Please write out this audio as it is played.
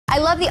I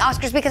love the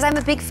Oscars because I'm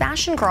a big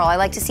fashion girl. I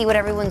like to see what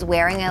everyone's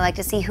wearing. I like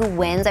to see who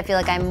wins. I feel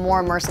like I'm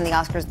more immersed in the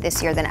Oscars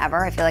this year than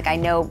ever. I feel like I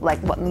know like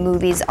what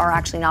movies are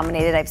actually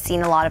nominated. I've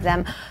seen a lot of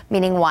them,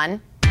 meaning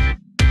one.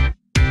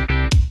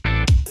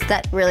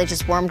 That really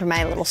just warmed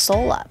my little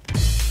soul up.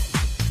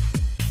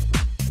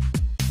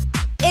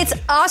 It's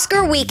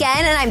Oscar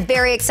weekend, and I'm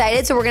very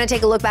excited, so we're gonna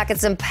take a look back at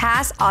some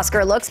past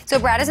Oscar looks. So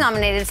Brad is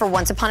nominated for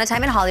Once Upon a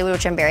Time in Hollywood,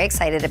 which I'm very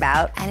excited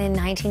about. And in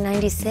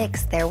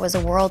 1996, there was a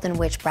world in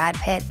which Brad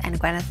Pitt and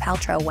Gwyneth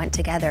Paltrow went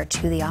together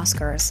to the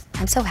Oscars.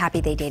 I'm so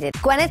happy they dated.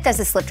 Gwyneth does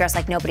a slip dress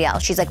like nobody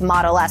else. She's like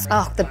model-esque.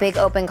 Oh, the big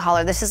open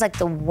collar. This is like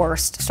the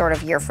worst sort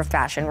of year for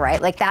fashion,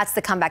 right? Like that's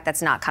the comeback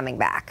that's not coming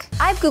back.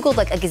 I've Googled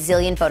like a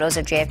gazillion photos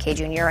of JFK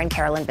Jr. and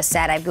Carolyn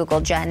Bessette. I've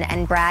Googled Jen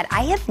and Brad.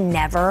 I have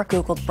never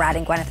Googled Brad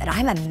and Gwyneth, and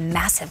I'm a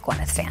massive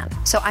Gwyneth fan.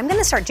 So I'm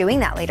gonna start doing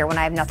that later when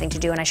I have nothing to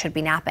do and I should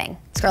be napping.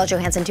 Scarlett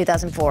Johansson,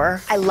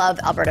 2004. I love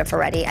Alberta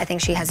Ferretti. I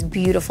think she has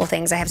beautiful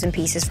things. I have some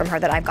pieces from her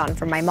that I've gotten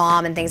from my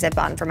mom and things I've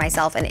gotten for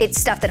myself, and it's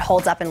stuff that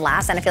holds up and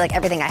lasts, and I feel like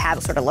everything I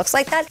have sort of looks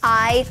like that.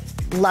 I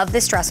love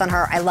this dress on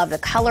her. I love the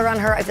color on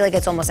her. I feel like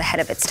it's almost ahead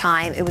of its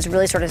time. It was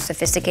really sort of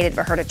sophisticated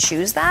for her to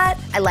choose that.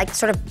 I like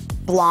sort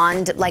of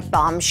blonde, like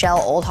bombshell,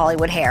 old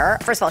Hollywood hair.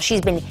 First of all,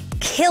 she's been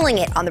killing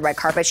it on the red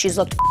carpet. She's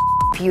looked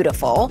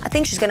beautiful. I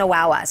think she's gonna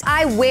wow us.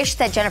 I wish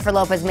that Jennifer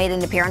Lopez made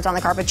an appearance on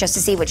the carpet just to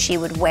see what she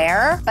would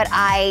wear, but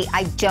I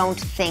don't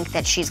think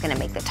that she's gonna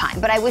make the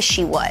time, but I wish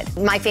she would.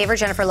 My favorite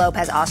Jennifer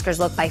Lopez Oscars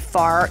look by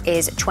far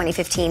is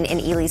 2015 in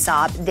Ely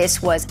Saab.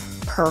 This was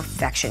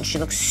perfection. She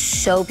looks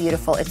so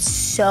beautiful. It's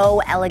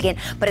so elegant,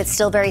 but it's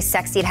still very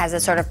sexy. It has a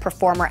sort of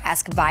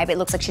performer-esque vibe. It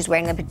looks like she's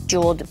wearing a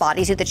bejeweled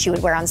bodysuit that she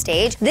would wear on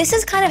stage. This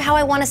is kind of how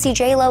I want to see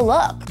J.Lo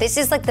look. This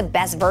is like the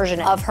best version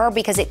of her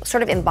because it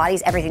sort of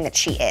embodies everything that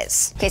she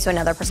is. Okay, so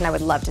another person I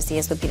would love to see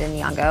is Lupita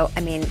Nyong'o.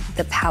 I mean,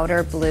 the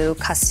powder blue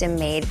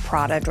custom-made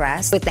Prada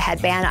dress with the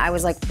headband, I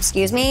was like,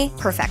 excuse me?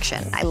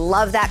 Perfection. I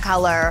love that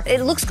color.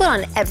 It looks good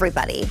on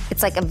everybody.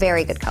 It's like a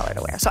very good color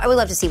to wear. So I would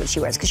love to see what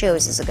she wears because she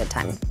always has a good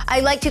time.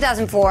 I like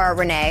 2004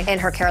 Renee in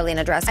her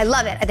Carolina dress. I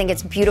love it. I think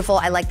it's beautiful.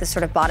 I like the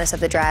sort of bodice of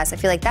the dress. I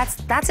feel like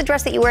that's a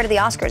dress that you wear to the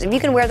Oscars. If you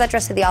can wear that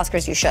dress to the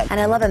Oscars, you should. And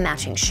I love a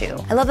matching shoe.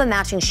 I love a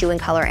matching shoe in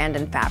color and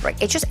in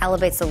fabric. It just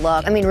elevates the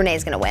look. I mean,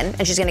 Renee's gonna win,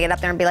 and she's gonna get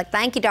up there and be like,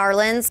 thank you,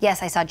 darlings.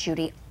 Yes, I saw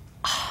Judy.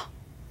 Oh.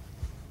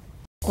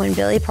 When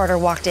Billy Porter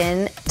walked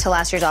in to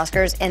last year's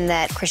Oscars in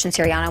that Christian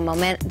Siriano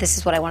moment, this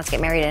is what I wanted to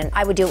get married in.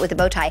 I would do it with a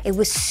bow tie. It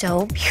was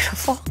so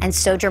beautiful and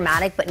so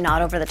dramatic, but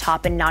not over the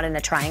top and not in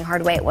a trying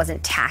hard way. It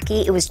wasn't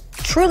tacky. It was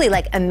truly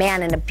like a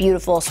man in a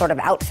beautiful sort of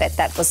outfit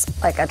that was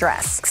like a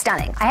dress.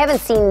 Stunning. I haven't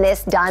seen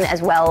this done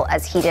as well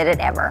as he did it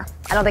ever.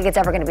 I don't think it's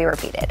ever gonna be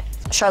repeated.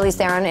 Charlize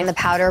Theron in the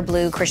powder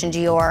blue Christian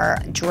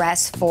Dior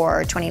dress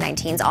for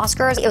 2019's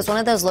Oscars. It was one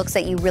of those looks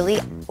that you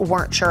really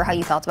weren't sure how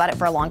you felt about it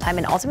for a long time,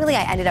 and ultimately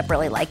I ended up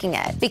really liking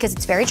it because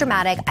it's very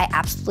dramatic. I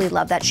absolutely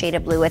love that shade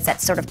of blue. It's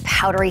that sort of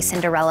powdery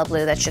Cinderella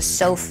blue that's just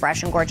so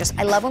fresh and gorgeous.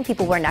 I love when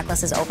people wear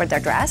necklaces over their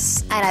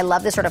dress, and I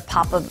love the sort of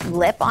pop of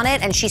lip on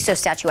it, and she's so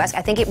statuesque.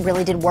 I think it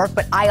really did work,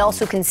 but I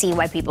also can see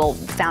why people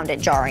found it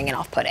jarring and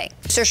off-putting.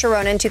 Saoirse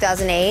Ronan,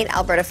 2008,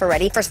 Alberta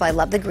Ferretti. First of all, I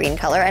love the green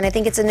color, and I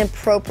think it's an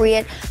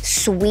appropriate,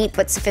 sweet,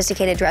 but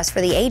sophisticated dress for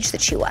the age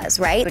that she was,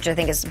 right? Which I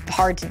think is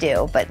hard to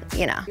do, but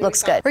you know,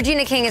 looks good.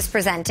 Regina King is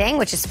presenting,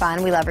 which is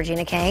fun. We love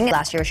Regina King.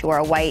 Last year she wore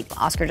a white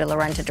Oscar de la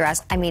Renta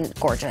dress. I mean,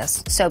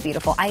 gorgeous, so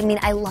beautiful. I mean,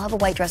 I love a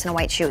white dress and a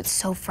white shoe. It's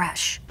so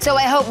fresh. So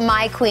I hope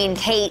my queen,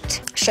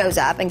 Kate, shows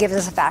up and gives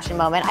us a fashion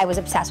moment. I was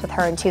obsessed with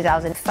her in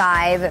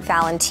 2005.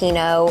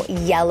 Valentino,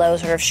 yellow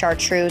sort of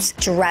chartreuse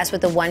dress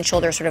with the one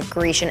shoulder sort of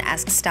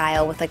Grecian-esque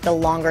style with like the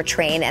longer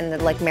train and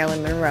the like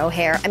Marilyn Monroe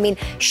hair. I mean,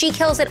 she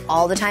kills it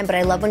all the time, but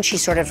I love when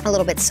she's sort of a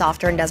little bit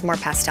softer and does more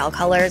pastel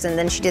colors. And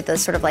then she did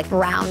this sort of like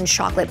brown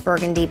chocolate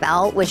burgundy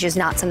belt, which is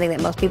not something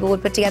that most people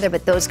would put together,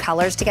 but those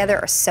colors together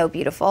are so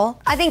beautiful.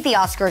 I think the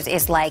Oscars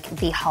is like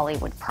the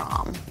Hollywood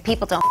prom.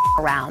 People don't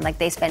around. Like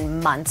they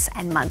spend months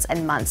and months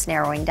and months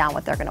narrowing down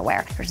what they're gonna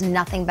wear. There's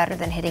nothing better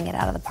than hitting it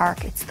out of the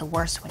park. It's the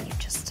worst when you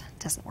just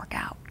doesn't work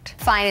out.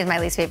 Fine is my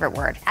least favorite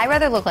word. I'd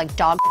rather look like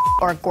dog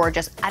or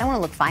gorgeous. I don't wanna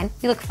look fine.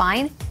 You look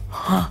fine?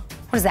 Huh.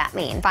 What does that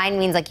mean? Fine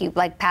means like you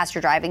like passed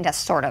your driving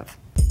test, sort of.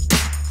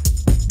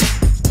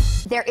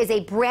 There is a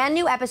brand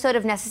new episode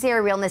of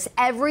Necessary Realness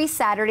every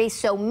Saturday,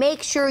 so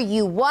make sure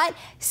you what?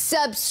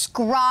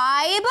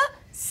 Subscribe.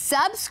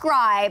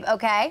 Subscribe,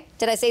 okay?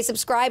 Did I say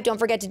subscribe? Don't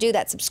forget to do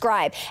that,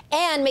 subscribe.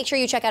 And make sure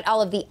you check out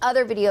all of the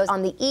other videos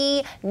on the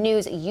E!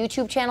 News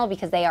YouTube channel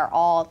because they are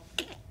all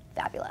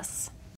fabulous.